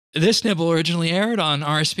This nibble originally aired on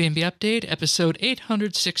RSBANDB Update, episode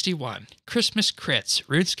 861, Christmas Crits,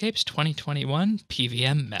 RuneScape's 2021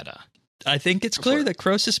 PvM Meta. I think it's clear that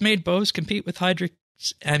Croesus made bows compete with Hydrix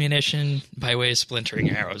ammunition by way of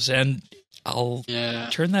Splintering Arrows, and I'll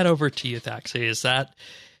turn that over to you, Thaxi. Is that...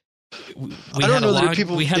 We had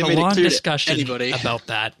a long discussion about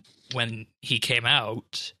that when he came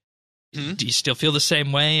out. Mm-hmm. Do you still feel the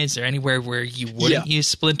same way? Is there anywhere where you wouldn't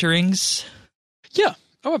use splinterings? Yeah.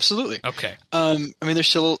 Oh, absolutely. Okay. I mean, they're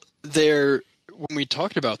still there. When we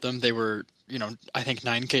talked about them, they were, I think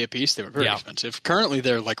 $9K a piece. They were very expensive. Currently,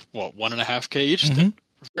 they're like, what, $1.5K each? Mm-hmm.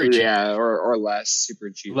 Very cheap. Yeah, or less.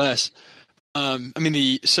 Super cheap. Less. I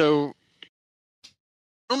mean, so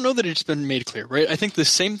I don't know that it's been made clear, right? I think the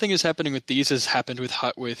same thing is happening with these as happened with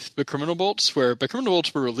Bakriminel bolts, where Bakriminel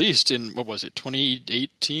bolts were released in,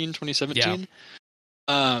 2018, 2017?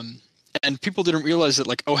 Yeah. And people didn't realize that,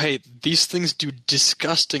 like, oh, hey, these things do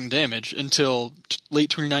disgusting damage until late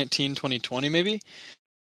 2019, 2020, maybe.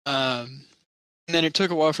 And then it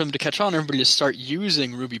took a while for them to catch on, everybody to start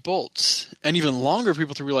using ruby bolts. And even longer for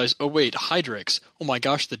people to realize, oh, wait, Hydrix. Oh, my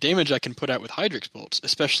gosh, the damage I can put out with Hydrix bolts,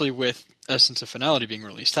 especially with Essence of Finality being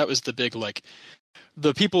released. That was the big, like,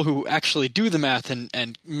 the people who actually do the math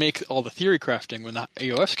and make all the theory crafting. When the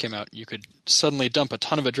AOFs came out, you could suddenly dump a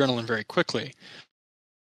ton of adrenaline very quickly.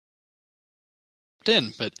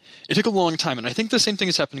 But it took a long time, and I think the same thing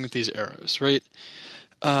is happening with these arrows, right?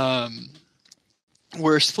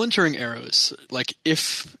 Where Splintering Arrows, like, the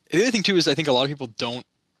other thing too is I think a lot of people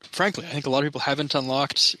haven't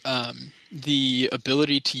unlocked the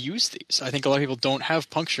ability to use these. I think a lot of people don't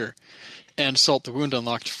have Puncture and Salt the Wound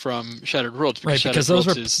unlocked from Shattered Worlds. Right, because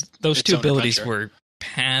those two abilities were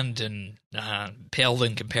panned and paled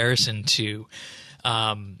in comparison to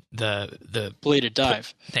the Bladed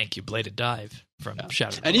Dive. Thank you, Bladed Dive from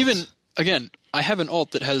Shattered Worlds. And even, again, I have an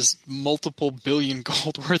alt that has multiple billion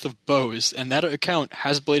gold worth of bows, and that account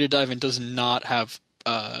has Bladed Dive and does not have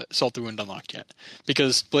Salt the Wound unlocked yet,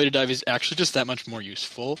 because Bladed Dive is actually just that much more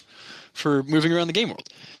useful for moving around the game world.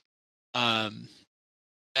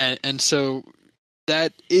 And so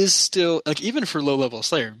that is still, like, even for low-level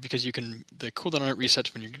Slayer, because the cooldown on it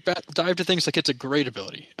resets when you dive to things, like, it's a great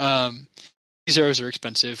ability. These arrows are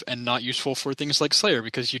expensive and not useful for things like Slayer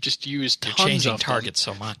because you just use tons of them. You're changing targets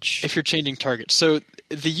so much. If you're changing targets. So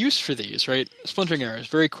the use for these, right, Splintering Arrows,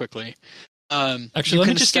 very quickly. Actually, let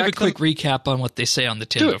me just give a quick recap on what they say on the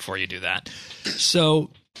tin before you do that.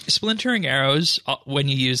 So Splintering Arrows, when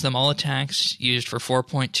you use them, all attacks used for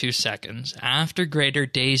 4.2 seconds. After greater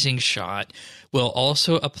dazing shot, will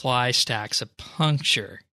also apply stacks of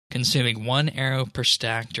Puncture, consuming 1 arrow per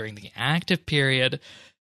stack during the active period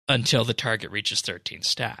until the target reaches 13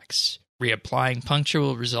 stacks. Reapplying Puncture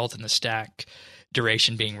will result in the stack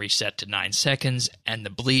duration being reset to 9 seconds and the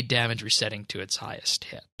bleed damage resetting to its highest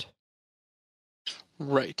hit.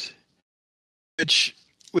 Right. Which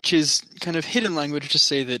is kind of hidden language to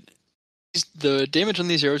say that the damage on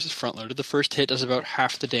these arrows is front-loaded. The first hit does about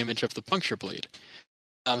half the damage of the Puncture bleed.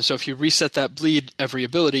 So if you reset that bleed every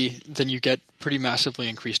ability, then you get pretty massively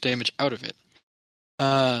increased damage out of it.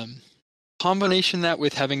 Combination that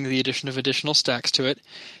with having the addition of additional stacks to it,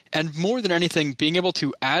 and more than anything, being able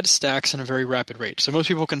to add stacks in a very rapid rate. So most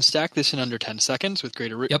people can stack this in under 10 seconds. With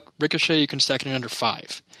greater ricochet, you can stack it in under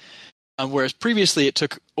 5. Whereas previously it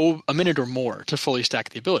took a minute or more to fully stack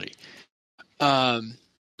the ability. And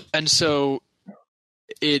so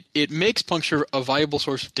it makes Puncture a viable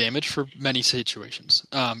source of damage for many situations,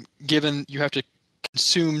 given you have to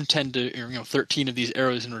consume 10 to 13 of these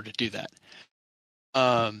arrows in order to do that.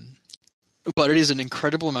 But it is an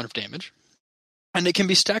incredible amount of damage. And it can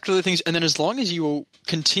be stacked with other things, and then as long as you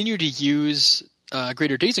continue to use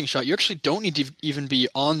Greater Dazing Shot, you actually don't need to even be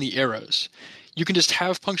on the arrows. You can just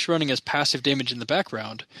have Puncture running as passive damage in the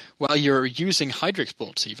background while you're using Hydrix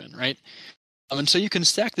bolts even, right? And so you can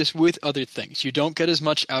stack this with other things. You don't get as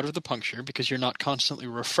much out of the Puncture because you're not constantly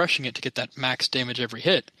refreshing it to get that max damage every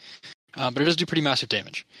hit. But it does do pretty massive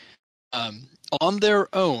damage. On their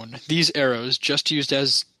own, these arrows, just used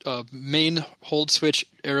as main hold switch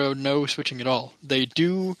arrow, no switching at all, they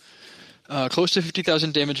do close to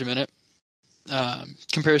 50,000 damage a minute.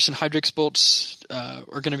 Comparison, Hydrix bolts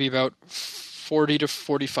are going to be about 40 to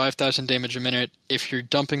 45,000 damage a minute if you're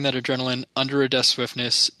dumping that adrenaline under a Death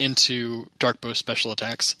Swiftness into Darkbow special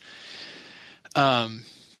attacks.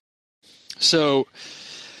 So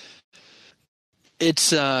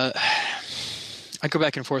it's I go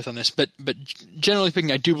back and forth on this, but generally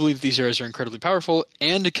speaking, I do believe these arrows are incredibly powerful,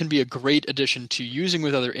 and it can be a great addition to using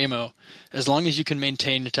with other ammo, as long as you can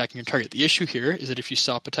maintain attacking your target. The issue here is that if you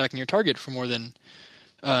stop attacking your target for more than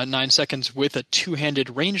 9 seconds with a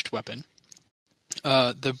two-handed ranged weapon,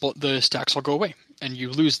 the stacks all go away, and you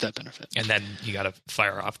lose that benefit. And then you got to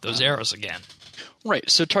fire off those arrows again. Right,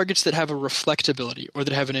 so targets that have a reflect ability, or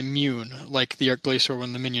that have an immune, like the Arc Glacier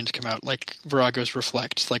when the minions come out, like Virago's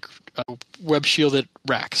Reflect, like Web Shielded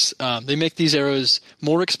Rax, they make these arrows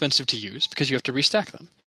more expensive to use because you have to restack them.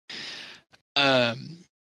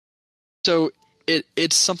 So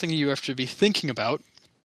it's something you have to be thinking about.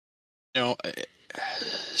 So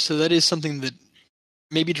that is something that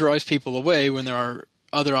maybe drives people away when there are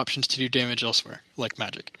other options to do damage elsewhere, like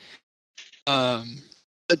magic. But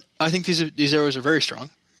I think these arrows are very strong,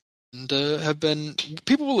 and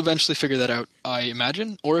people will eventually figure that out, I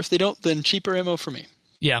imagine. Or if they don't, then cheaper ammo for me.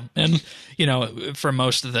 Yeah, and for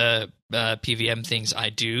most of the PvM things I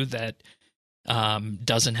do that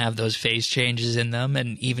doesn't have those phase changes in them,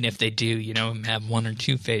 and even if they do, have 1 or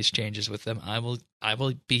 2 phase changes with them, I will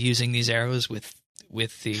be using these arrows with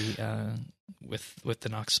the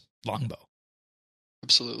Nox longbow.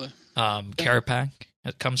 Absolutely. Carapac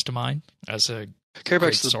comes to mind as a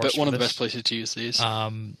Carapac's one of the best places to use these.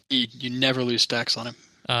 You never lose stacks on him.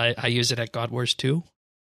 I use it at God Wars 2.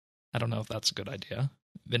 I don't know if that's a good idea.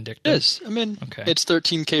 Vindictive. It is. I mean, It's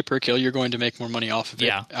 13k per kill. You're going to make more money off of it,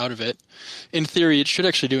 out of it. In theory, it should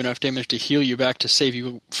actually do enough damage to heal you back to save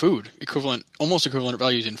you food. Almost equivalent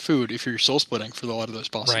values in food if you're soul splitting for a lot of those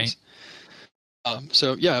bosses. Right.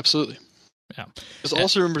 So, yeah, absolutely. Yeah. Just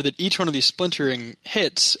also remember that each one of these splintering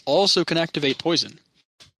hits also can activate poison.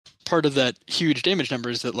 Part of that huge damage number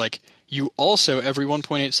is that, you also, every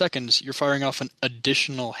 1.8 seconds, you're firing off an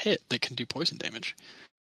additional hit that can do poison damage.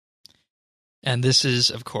 And this is,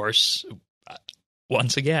 of course,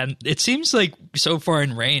 once again, it seems like so far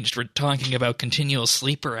in ranged, we're talking about continual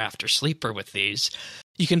sleeper after sleeper with these.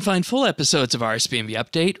 You can find full episodes of RSBANDB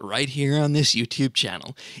Update right here on this YouTube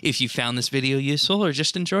channel. If you found this video useful or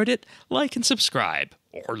just enjoyed it, like and subscribe,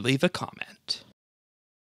 or leave a comment.